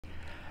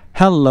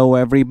Hello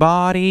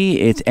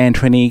everybody, it's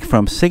Antranik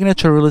from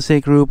Signature Real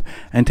Estate Group,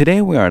 and today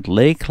we are at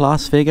Lake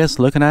Las Vegas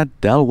looking at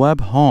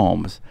Webb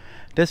homes.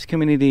 This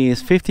community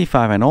is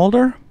 55 and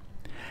older,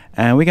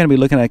 and we're going to be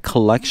looking at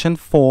collection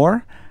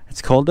 4.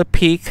 It's called the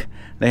Peak.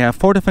 They have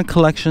 4 different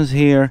collections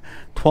here,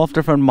 12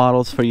 different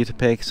models for you to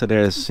pick, so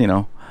there's,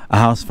 a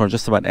house for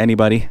just about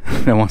anybody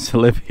that wants to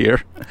live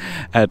here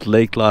at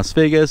Lake Las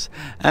Vegas.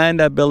 And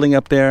that building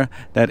up there,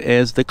 that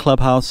is the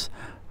clubhouse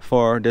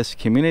for this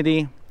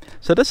community.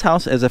 So this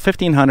house is a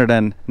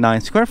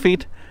 1,509 square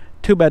feet,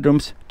 2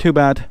 bedrooms, 2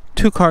 bath,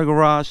 2-car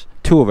garage,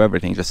 2 of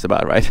everything just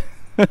about, right?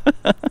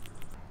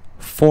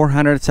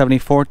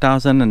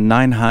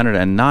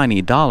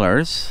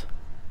 $474,990.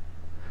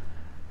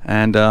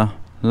 And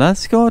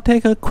let's go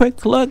take a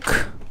quick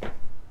look.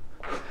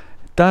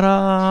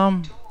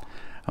 Ta-da!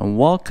 And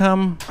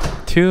welcome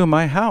to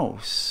my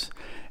house.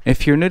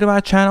 If you're new to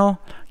my channel,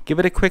 give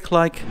it a quick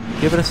like,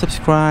 give it a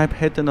subscribe,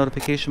 hit the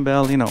notification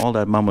bell, all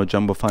that mumbo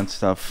jumbo fun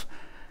stuff.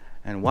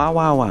 And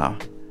wow,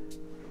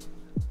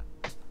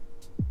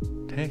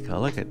 take a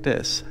look at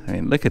this.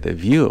 Look at the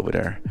view over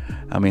there.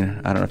 I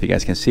don't know if you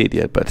guys can see it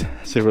yet, but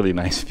it's a really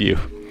nice view.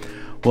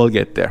 We'll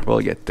get there.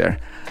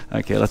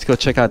 Okay, let's go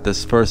check out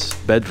this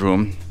first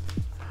bedroom,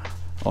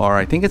 or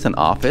I think it's an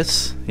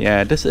office.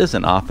 Yeah, this is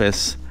an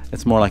office.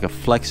 It's more like a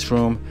flex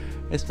room.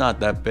 It's not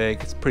that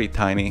big, it's pretty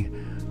tiny.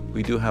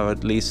 We do have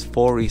at least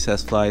 4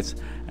 recessed lights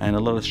and a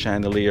little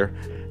chandelier.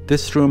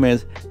 This room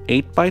is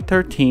 8 by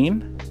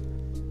 13.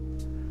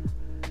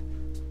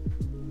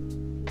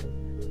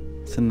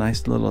 It's a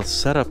nice little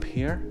setup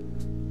here.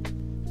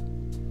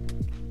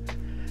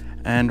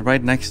 And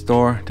right next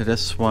door to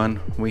this one,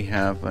 we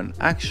have an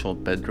actual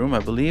bedroom, I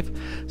believe.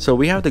 So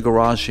we have the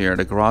garage here.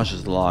 The garage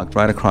is locked.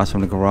 Right across from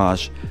the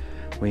garage,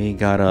 we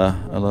got a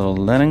little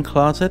linen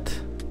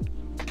closet.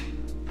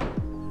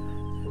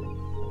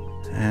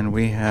 And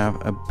we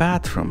have a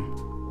bathroom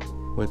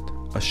with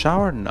a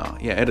shower. No,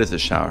 yeah, it is a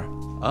shower.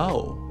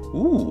 Oh,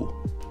 ooh.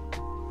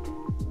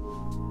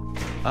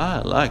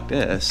 I like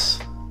this.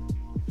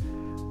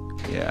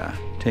 Yeah,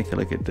 take a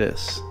look at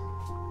this.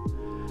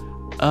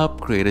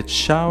 Upgraded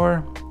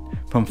shower.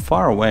 From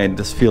far away,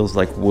 this feels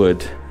like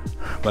wood,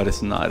 but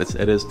it's not.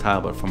 It is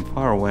tile, but from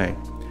far away,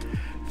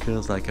 it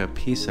feels like a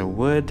piece of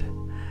wood.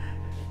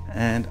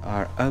 And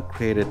our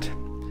upgraded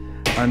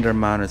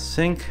under-mounted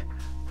sink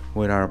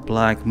with our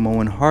black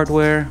Moen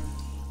hardware.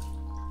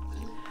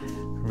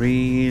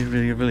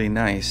 Really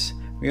nice.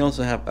 We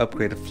also have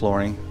upgraded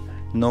flooring.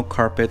 No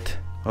carpet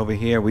over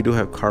here. We do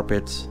have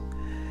carpets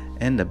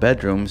in the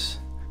bedrooms,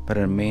 but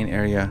in the main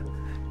area,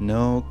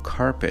 no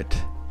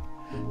carpet.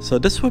 So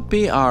this would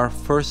be our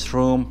first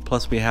room,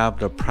 plus we have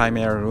the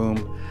primary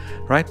room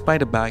right by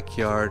the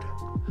backyard.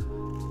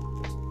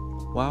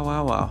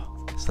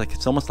 Wow.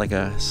 It's almost like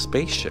a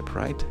spaceship,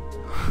 right?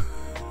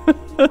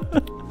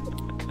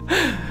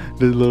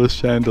 This little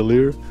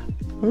chandelier.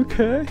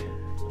 Okay.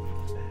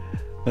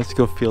 Let's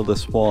go feel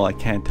this wall. I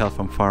can't tell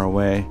from far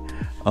away.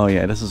 Oh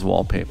yeah, this is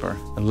wallpaper.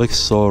 It looks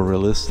so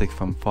realistic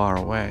from far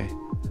away.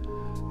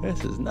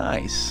 This is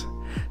nice.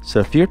 So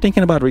if you're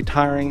thinking about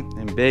retiring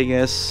in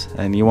Vegas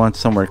and you want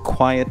somewhere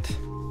quiet,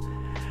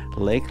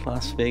 Lake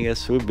Las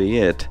Vegas would be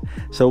it.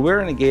 So we're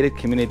in a gated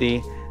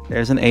community.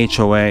 There's an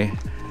HOA,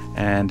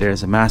 and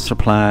there's a master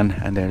plan,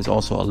 and there's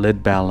also a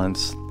lid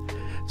balance.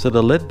 So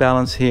the lid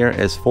balance here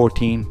is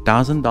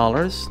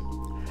 $14,000,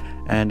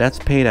 and that's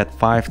paid at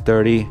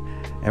 $530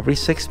 every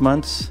 6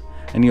 months.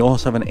 And you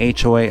also have an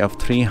HOA of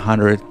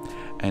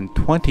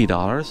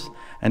 $320,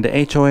 and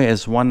the HOA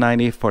is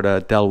 $190 for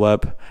the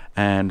Webb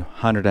and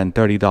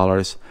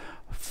 $130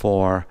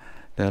 for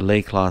the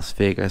Lake Las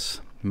Vegas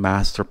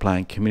master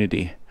plan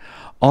community.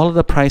 All of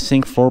the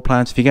pricing, floor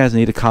plans, if you guys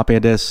need a copy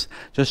of this,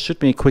 just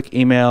shoot me a quick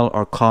email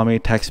or call me,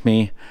 text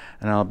me,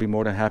 and I'll be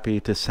more than happy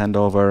to send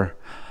over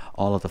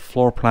all of the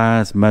floor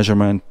plans,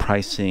 measurement,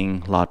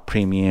 pricing, lot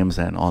premiums,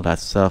 and all that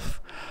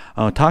stuff.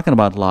 Talking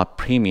about lot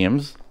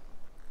premiums,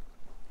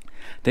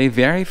 they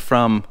vary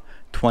from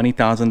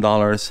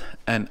 $20,000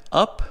 and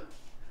up.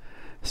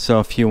 So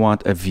if you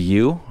want a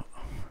view,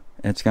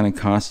 it's going to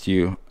cost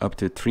you up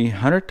to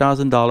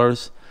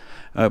 $300,000.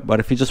 But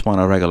if you just want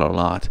a regular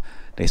lot,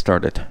 they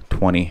start at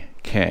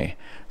 $20K.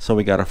 So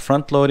we got a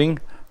front loading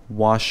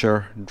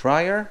washer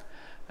dryer,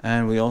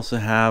 and we also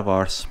have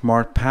our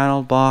smart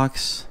panel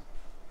box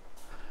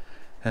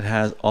that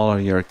has all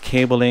of your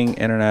cabling,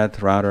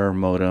 internet, router,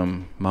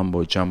 modem,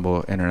 mumbo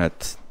jumbo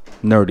internet,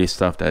 nerdy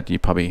stuff that you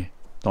probably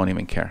don't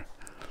even care.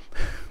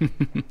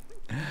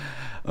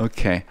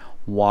 Okay,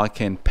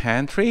 walk-in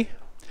pantry.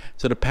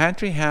 So the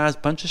pantry has a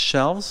bunch of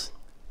shelves,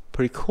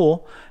 pretty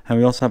cool, and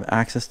we also have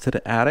access to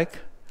the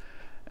attic.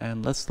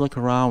 And let's look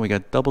around. We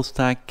got double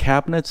stack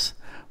cabinets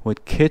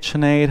with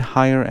KitchenAid,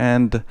 higher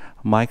end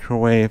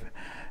microwave,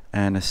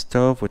 and a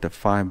stove with the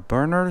 5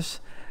 burners.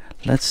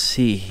 Let's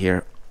see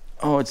here.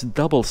 Oh, it's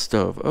double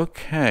stove.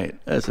 Okay,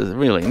 this is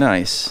really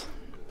nice.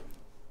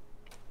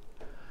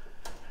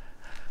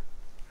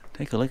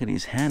 Take a look at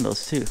these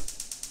handles too.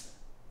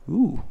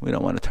 Ooh, we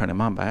don't want to turn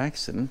them on by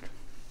accident.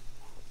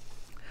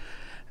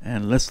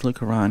 And let's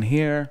look around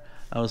here.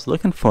 I was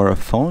looking for a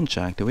phone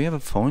jack. Do we have a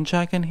phone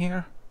jack in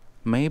here?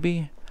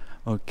 Maybe?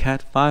 Or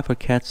Cat 5 or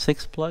Cat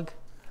 6 plug?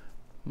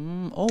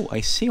 Oh,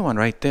 I see one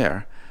right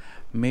there.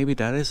 Maybe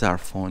that is our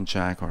phone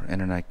jack or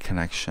internet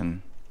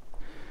connection.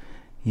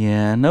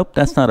 Yeah, nope,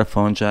 that's not a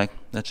phone jack.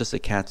 That's just a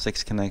Cat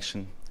 6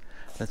 connection.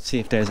 Let's see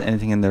if there's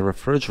anything in the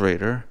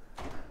refrigerator.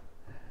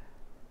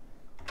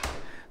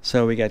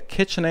 So we got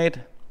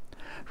KitchenAid,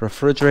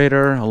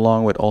 refrigerator,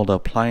 along with all the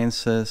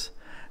appliances,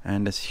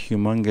 and this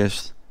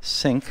humongous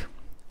sink.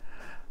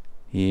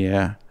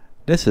 Yeah,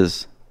 this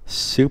is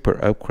super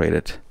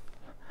upgraded.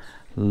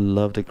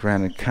 Love the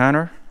granite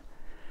counter.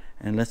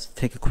 And let's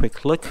take a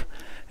quick look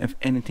if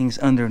anything's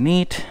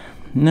underneath.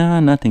 No,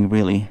 nothing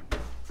really.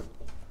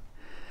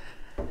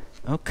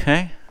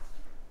 Okay.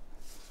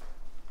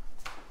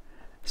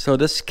 So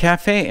this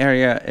cafe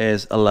area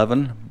is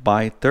 11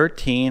 by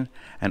 13,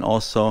 and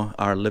also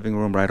our living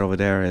room right over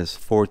there is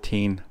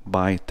 14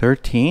 by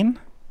 13.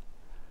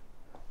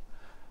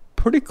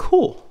 Pretty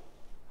cool.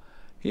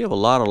 You have a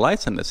lot of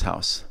lights in this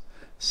house.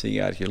 So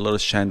you got your little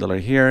chandelier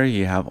here,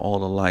 you have all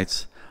the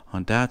lights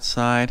on that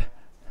side.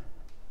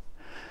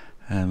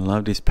 And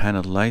love these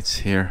paneled lights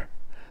here.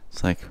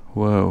 It's like,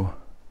 whoa.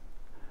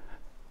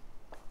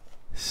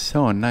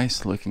 So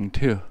nice looking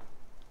too.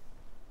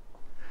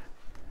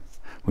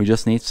 We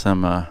just need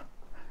some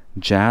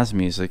jazz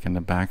music in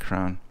the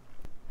background.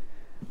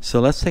 So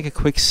let's take a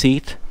quick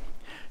seat.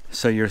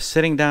 So you're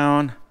sitting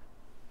down,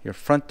 your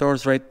front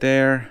door's right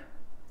there.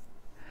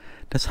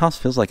 This house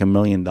feels like $1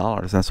 million.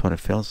 That's what it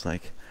feels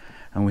like.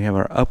 And we have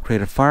our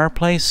upgraded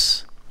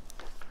fireplace.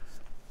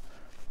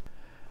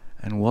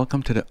 And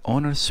welcome to the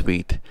owner's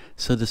suite.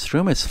 So this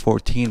room is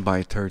 14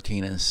 by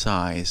 13 in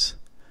size.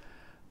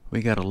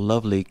 We got a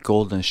lovely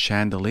golden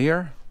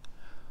chandelier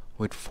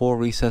with 4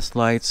 recessed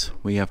lights.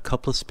 We have a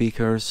couple of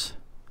speakers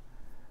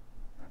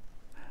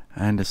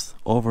and this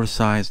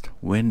oversized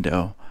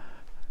window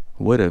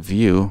with a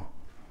view.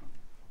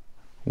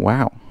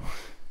 Wow.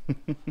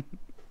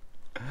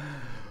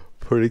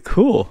 Pretty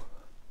cool.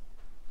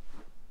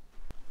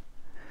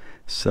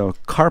 So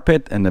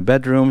carpet in the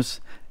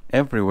bedrooms.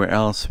 Everywhere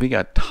else we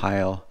got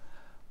tile.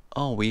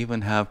 Oh, we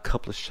even have a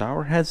couple of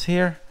shower heads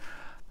here.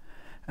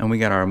 And we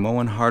got our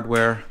Moen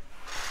hardware.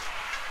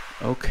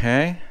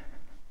 Okay.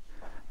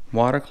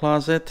 Water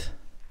closet.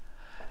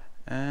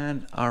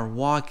 And our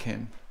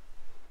walk-in.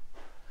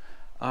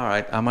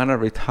 Alright, I'm gonna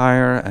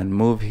retire and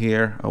move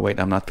here. Oh wait,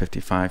 I'm not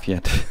 55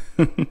 yet.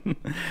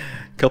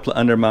 Couple of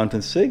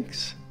under-mounted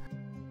sinks.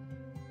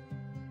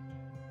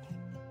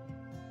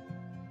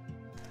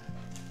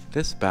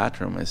 This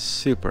bathroom is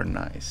super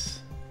nice.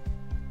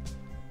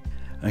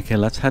 Okay,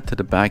 let's head to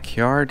the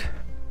backyard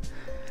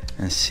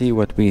and see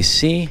what we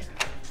see.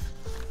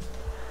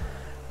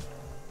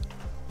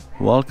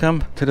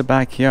 Welcome to the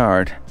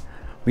backyard.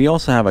 We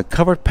also have a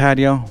covered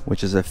patio,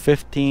 which is a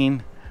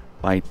 15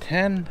 by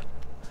 10.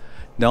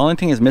 The only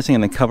thing is missing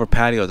in the covered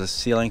patio is a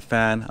ceiling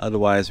fan.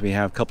 Otherwise, we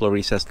have a couple of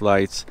recessed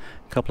lights,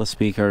 a couple of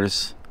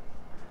speakers.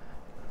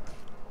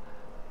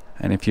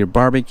 And if you're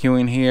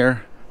barbecuing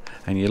here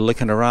and you're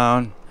looking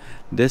around,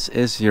 this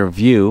is your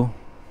view.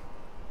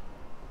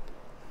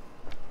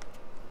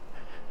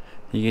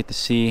 You get to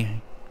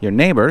see your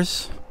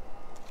neighbors,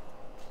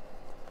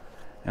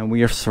 and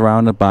we are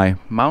surrounded by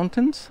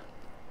mountains.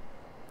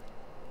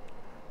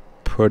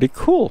 Pretty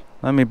cool.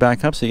 Let me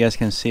back up so you guys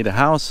can see the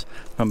house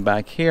from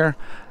back here.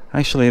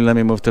 Actually, let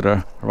me move to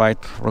the right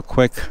real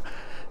quick.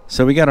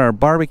 So we got our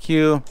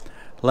barbecue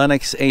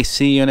Lennox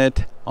AC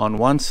unit on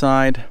one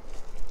side.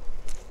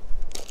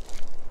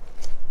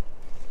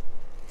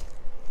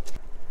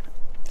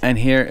 And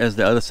here is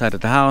the other side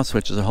of the house,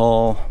 which is a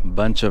whole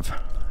bunch of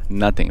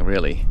nothing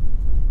really.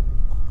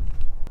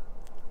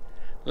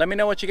 Let me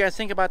know what you guys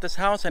think about this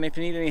house, and if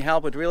you need any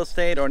help with real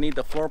estate or need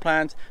the floor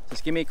plans,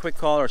 just give me a quick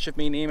call or shoot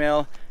me an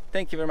email.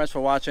 Thank you very much for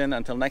watching.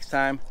 Until next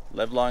time,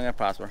 live long and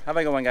prosper. Have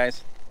a good one,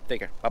 guys. Take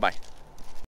care. Bye-bye.